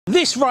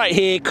This right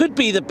here could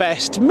be the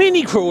best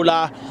mini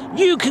crawler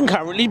you can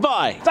currently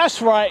buy.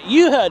 That's right,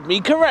 you heard me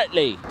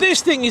correctly.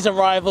 This thing is a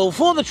rival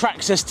for the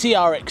Traxxas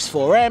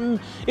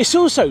TRX-4M. It's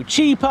also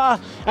cheaper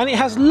and it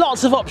has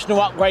lots of optional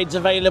upgrades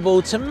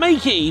available to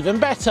make it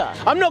even better.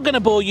 I'm not going to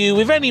bore you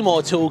with any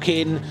more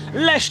talking,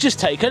 let's just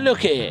take a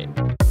look at it.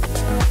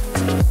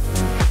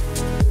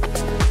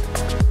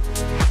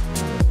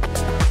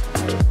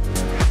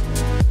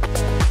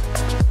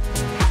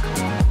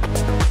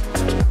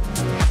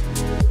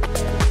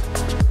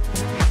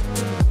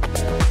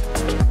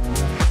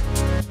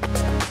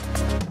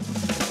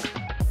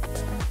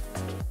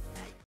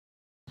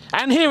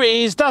 And here it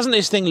is. Doesn't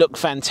this thing look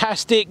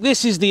fantastic?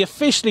 This is the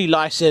officially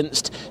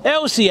licensed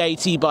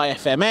Lc80 by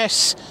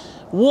FMS.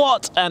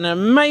 What an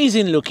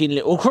amazing looking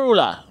little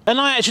crawler. And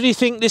I actually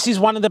think this is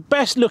one of the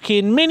best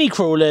looking mini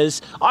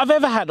crawlers I've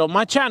ever had on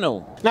my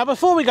channel. Now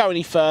before we go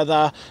any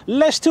further,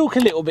 let's talk a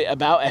little bit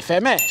about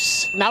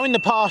FMS. Now in the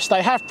past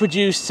they have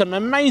produced some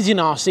amazing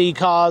RC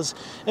cars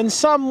and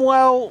some,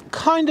 well,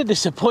 kind of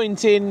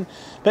disappointing,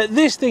 but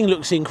this thing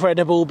looks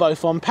incredible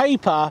both on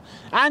paper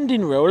and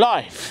in real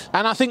life.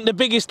 And I think the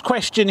biggest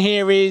question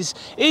here is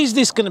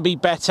this going to be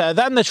better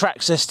than the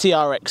Traxxas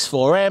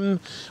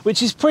TRX-4M,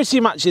 which is pretty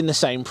much in the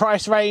same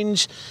price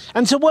range?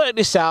 And to work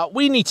this out,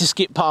 we need to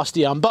skip past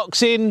the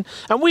unboxing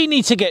and we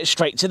need to get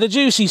straight to the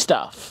juicy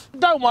stuff.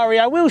 Don't worry,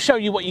 I will show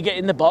you what you get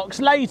in the box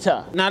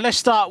later. Now let's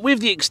start with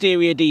the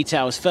exterior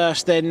details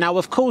first then. Now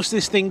of course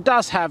this thing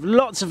does have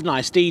lots of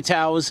nice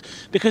details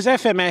because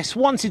FMS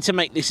wanted to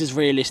make this as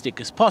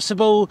realistic as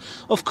possible.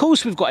 Of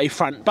course we've got a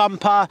front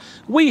bumper,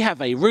 we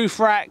have a roof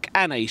rack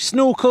and a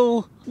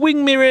snorkel,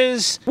 wing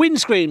mirrors,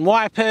 windscreen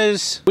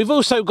wipers. We've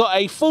also got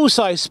a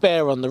full-size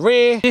spare on the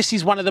rear. This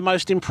is one of the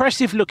most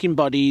impressive looking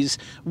bodies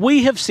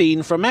we have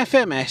seen from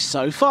FMS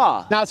so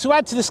far. Now to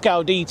add to the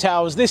scale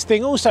details, this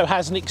thing also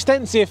has an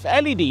extensive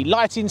LED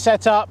lighting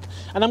setup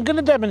and I'm going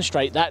to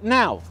demonstrate that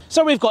now.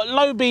 So we've got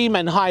low beam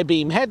and high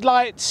beam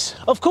headlights.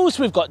 Of course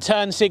we've got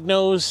turn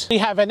signals. We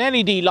have an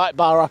LED light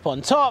bar up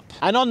on top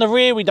and on the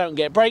rear we don't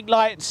get brake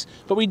lights,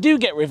 but we do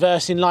get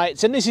reversing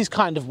lights, and this is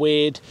kind of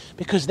weird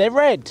because they're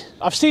red.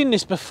 I've seen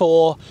this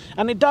before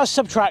and it does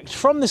subtract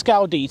from the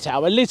scale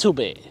detail a little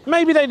bit.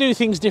 Maybe they do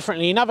things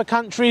differently in other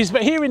countries,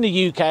 but here in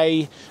the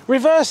UK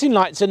reversing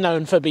lights are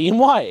known for being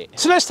white.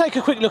 So let's take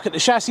a quick look at the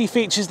chassis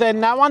features then.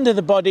 Now under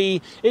the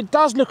body it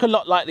does look a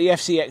lot like the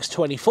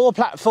FCX24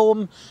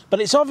 platform,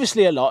 but it's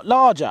obviously a lot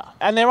larger,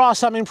 and there are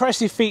some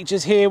impressive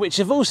features here which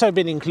have also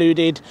been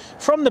included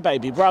from the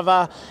baby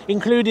brother,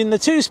 including the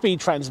 2-speed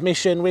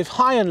transmission with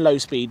high and low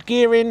speed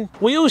gearing.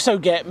 We also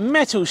get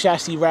metal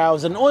chassis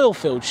rails and oil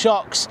filled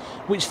shocks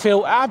which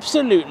feel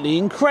absolutely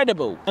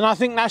incredible, and I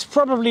think that's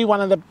probably one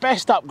of the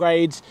best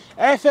upgrades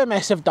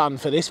FMS have done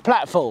for this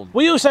platform.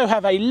 We also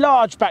have a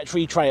large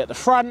battery tray at the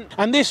front,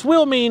 and this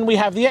will mean we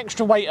have the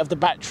extra weight of the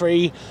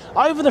battery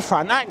over the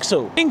front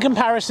axle. In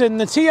comparison,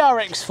 the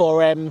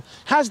TRX-4M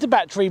has the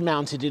battery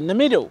mounted in the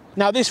middle.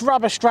 Now this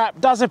rubber strap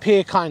does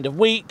appear kind of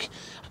weak.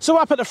 So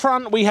up at the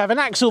front we have an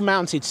axle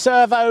mounted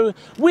servo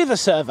with a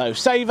servo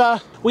saver.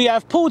 We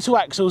have pull-to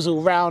axles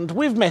all round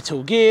with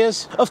metal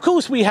gears. Of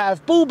course we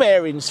have ball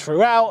bearings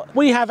throughout.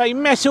 We have a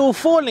metal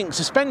 4-link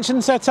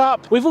suspension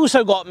setup. We've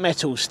also got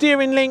metal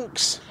steering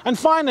links. And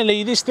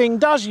finally this thing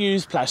does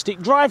use plastic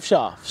drive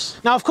shafts.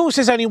 Now of course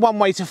there's only one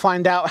way to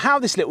find out how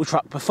this little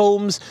truck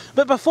performs,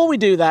 but before we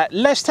do that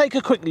let's take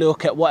a quick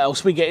look at what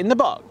else we get in the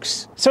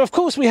box. So of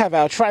course we have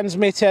our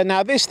transmitter.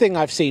 Now this thing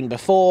I've seen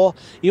before.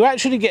 You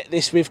actually get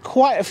this with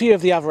quite a few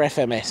of the other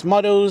FMS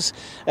models.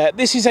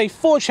 This is a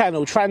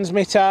 4-channel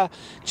transmitter.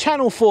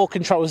 Channel 4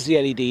 controls the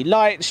LED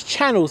lights,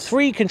 channel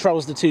 3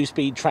 controls the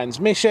 2-speed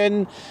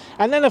transmission,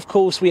 and then of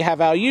course we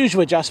have our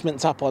usual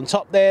adjustments up on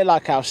top there,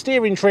 like our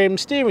steering trim,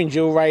 steering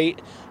dual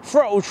rate,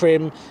 throttle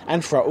trim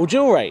and throttle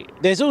dual rate.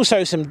 There's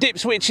also some dip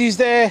switches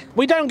there.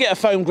 We don't get a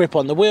foam grip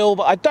on the wheel,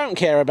 but I don't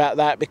care about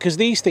that because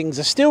these things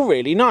are still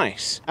really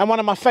nice. And one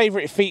of my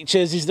favourite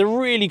features is the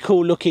really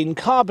cool looking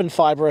carbon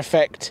fibre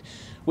effect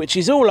which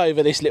is all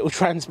over this little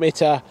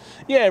transmitter.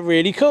 Yeah,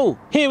 really cool.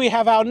 Here we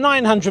have our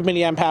 900 mAh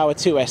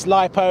 2S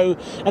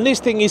LiPo, and this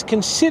thing is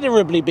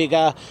considerably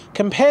bigger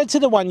compared to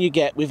the one you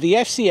get with the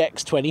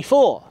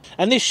FCX24.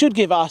 And this should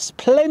give us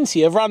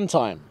plenty of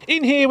runtime.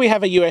 In here we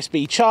have a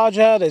USB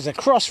charger, there's a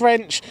cross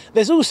wrench,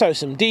 there's also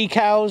some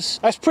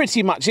decals. That's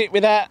pretty much it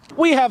with that.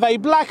 We have a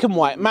black and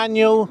white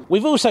manual,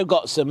 we've also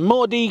got some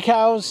more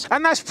decals,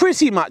 and that's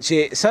pretty much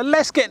it. So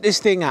let's get this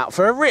thing out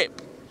for a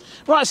rip.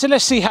 Right, so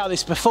let's see how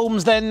this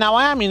performs then. Now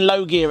I am in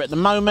low gear at the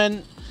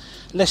moment.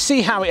 Let's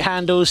see how it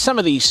handles some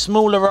of these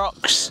smaller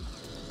rocks.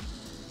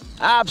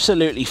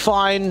 Absolutely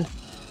fine.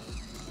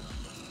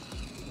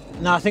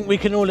 Now I think we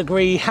can all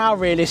agree how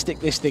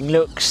realistic this thing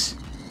looks.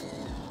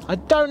 I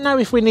don't know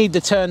if we need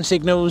the turn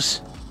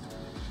signals,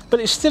 but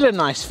it's still a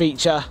nice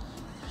feature.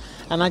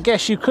 And I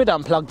guess you could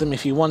unplug them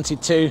if you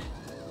wanted to.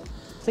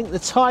 I think the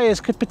tyres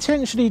could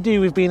potentially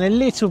do with being a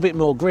little bit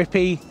more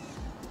grippy.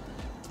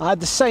 I had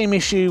the same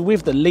issue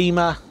with the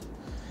Lima.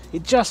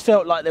 It just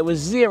felt like there was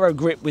zero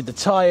grip with the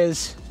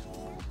tyres.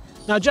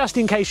 Now just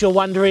in case you're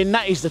wondering,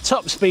 that is the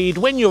top speed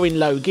when you're in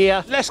low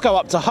gear. Let's go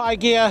up to high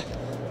gear.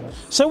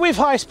 So with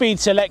high speed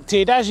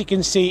selected, as you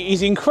can see,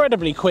 is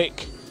incredibly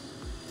quick,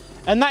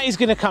 and that is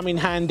going to come in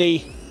handy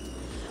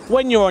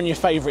when you're on your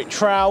favourite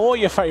trail or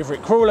your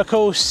favourite crawler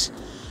course,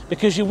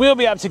 because you will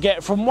be able to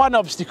get from one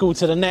obstacle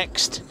to the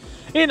next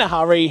in a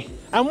hurry.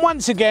 And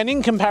once again,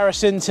 in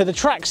comparison to the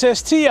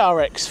Traxxas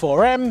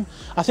TRX-4M,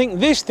 I think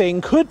this thing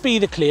could be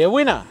the clear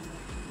winner.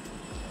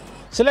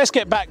 So let's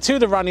get back to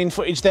the running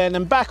footage then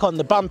and back on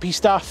the bumpy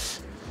stuff.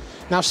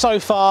 Now so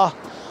far,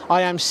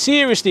 I am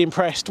seriously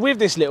impressed with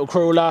this little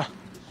crawler,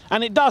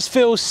 and it does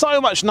feel so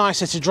much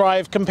nicer to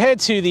drive compared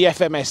to the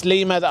FMS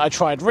Lima that I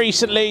tried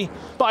recently.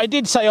 But I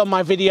did say on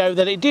my video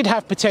that it did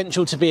have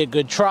potential to be a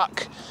good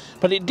truck,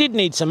 but it did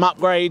need some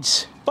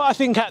upgrades. But I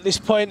think at this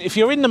point, if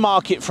you're in the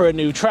market for a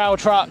new trail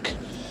truck,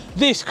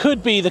 this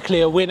could be the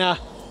clear winner.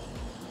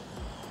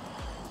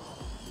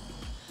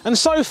 And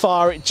so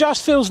far, it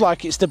just feels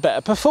like it's the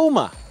better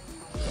performer.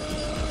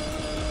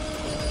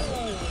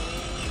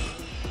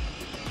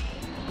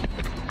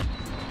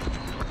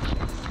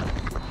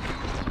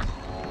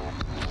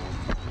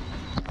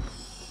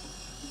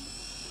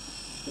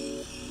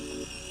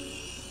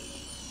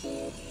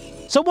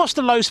 So what's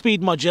the low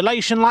speed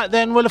modulation like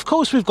then? Well, of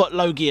course we've got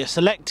low gear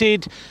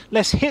selected.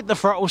 Let's hit the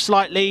throttle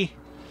slightly.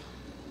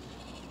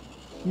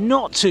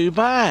 Not too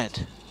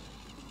bad.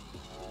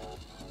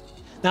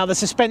 Now the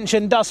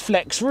suspension does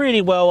flex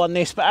really well on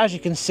this, but as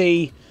you can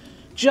see,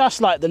 just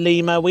like the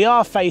Lima, we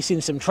are facing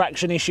some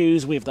traction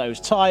issues with those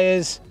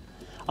tyres.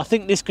 I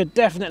think this could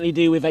definitely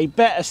do with a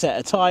better set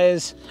of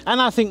tyres, and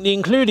I think the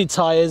included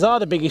tyres are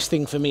the biggest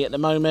thing for me at the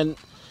moment,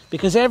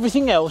 because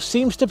everything else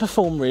seems to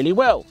perform really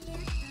well.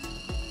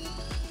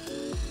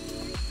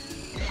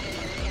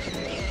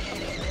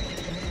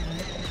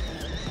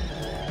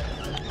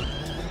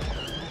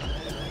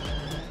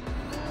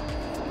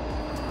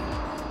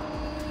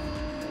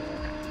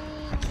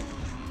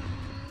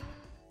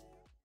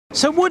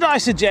 So would I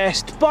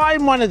suggest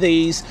buying one of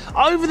these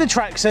over the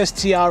Traxxas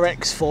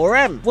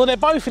TRX-4M? Well, they're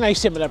both in a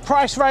similar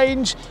price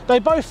range, they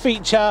both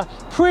feature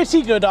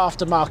pretty good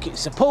aftermarket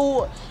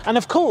support, and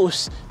of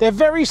course, they're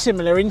very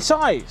similar in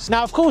size.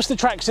 Now, of course, the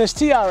Traxxas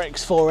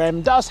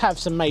TRX-4M does have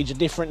some major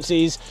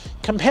differences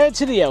compared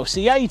to the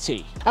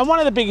Lc80. And one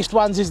of the biggest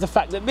ones is the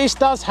fact that this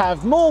does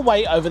have more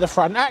weight over the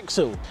front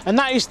axle, and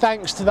that is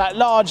thanks to that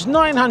large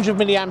 900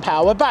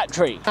 mAh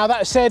battery. Now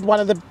that said, one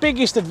of the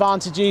biggest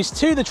advantages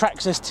to the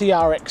Traxxas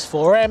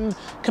TRX-4M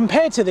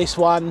compared to this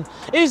one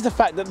is the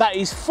fact that that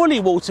is fully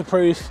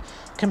waterproof,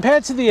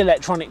 compared to the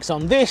electronics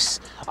on this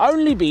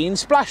only being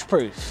splash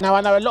proof. Now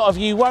I know a lot of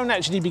you won't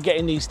actually be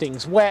getting these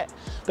things wet,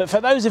 but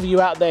for those of you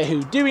out there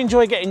who do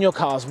enjoy getting your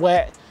cars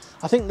wet,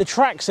 I think the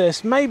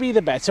Traxxas may be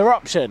the better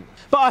option.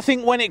 But I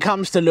think when it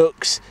comes to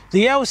looks,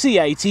 the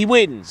Lc80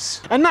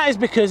 wins. And that is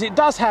because it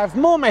does have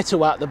more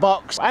metal out the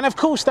box, and of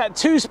course that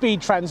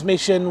 2-speed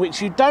transmission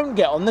which you don't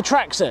get on the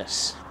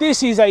Traxxas.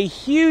 This is a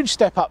huge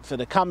step up for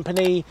the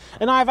company,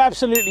 and I have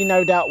absolutely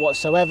no doubt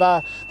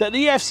whatsoever that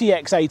the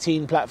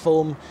FCX18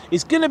 platform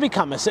is going to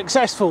become a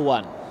successful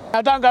one.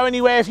 Now don't go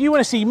anywhere. If you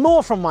want to see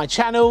more from my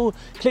channel,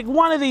 click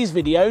one of these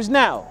videos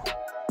now.